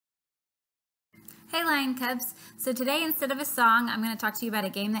Hey Lion Cubs! So today, instead of a song, I'm going to talk to you about a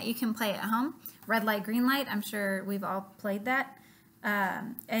game that you can play at home. Red light, green light. I'm sure we've all played that.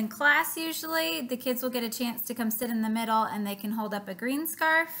 In class, usually, the kids will get a chance to come sit in the middle and they can hold up a green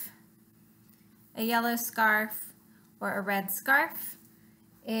scarf, a yellow scarf, or a red scarf.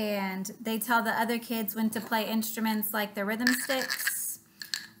 And they tell the other kids when to play instruments like the rhythm sticks,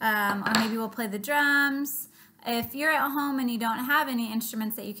 or maybe we'll play the drums. If you're at home and you don't have any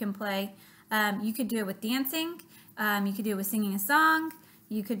instruments that you can play, you could do it with dancing. You could do it with singing a song.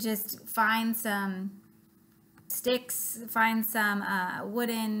 You could just find some sticks, find some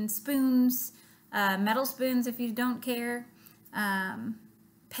wooden spoons, metal spoons if you don't care,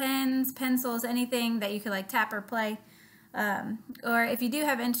 pens, pencils, anything that you could like tap or play. Or if you do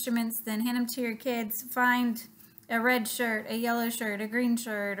have instruments, then hand them to your kids. Find a red shirt, a yellow shirt, a green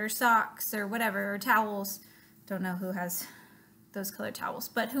shirt, or socks, or whatever, or towels. Don't know who has those colored towels,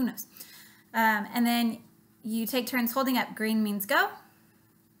 but who knows. And then you take turns holding up. Green means go,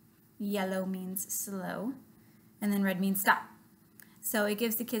 yellow means slow, and then red means stop. So it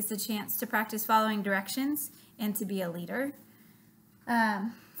gives the kids the chance to practice following directions and to be a leader. I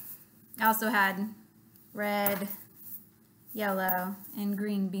also had red, yellow, and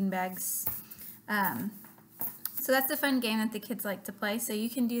green beanbags. So that's a fun game that the kids like to play. So you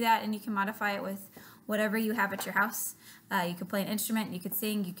can do that and you can modify it with whatever you have at your house. You could play an instrument, you could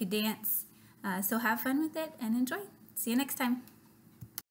sing, you could dance. So have fun with it and enjoy. See you next time.